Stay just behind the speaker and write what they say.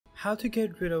how to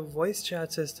get rid of voice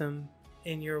chat system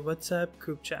in your WhatsApp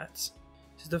group chats.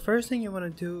 So the first thing you want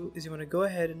to do is you want to go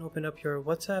ahead and open up your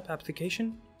WhatsApp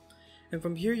application, and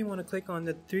from here you want to click on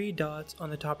the three dots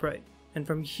on the top right, and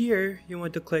from here you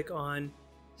want to click on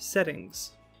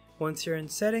settings. Once you're in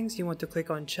settings, you want to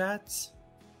click on chats.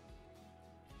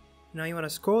 Now you want to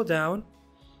scroll down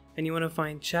and you want to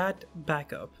find chat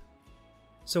backup.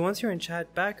 So once you're in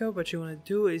chat backup, what you want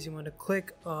to do is you want to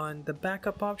click on the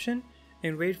backup option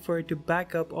and wait for it to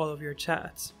back up all of your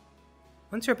chats.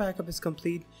 Once your backup is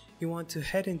complete, you want to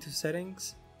head into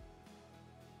settings.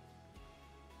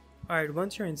 Alright,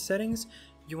 once you're in settings,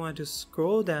 you want to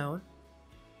scroll down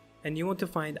and you want to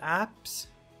find apps,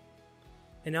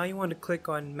 and now you want to click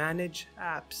on manage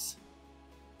apps.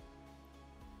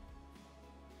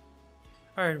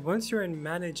 Alright, once you're in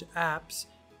manage apps,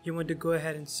 you want to go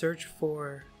ahead and search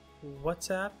for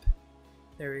WhatsApp.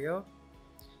 There we go.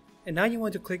 And now you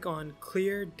want to click on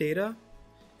clear data,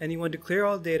 and you want to clear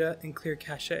all data and clear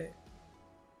cache.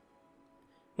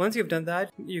 Once you've done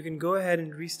that, you can go ahead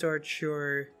and restart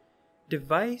your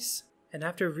device, and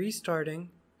after restarting,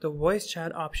 the voice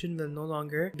chat option will no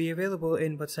longer be available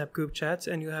in WhatsApp group chats,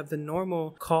 and you have the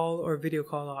normal call or video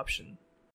call option.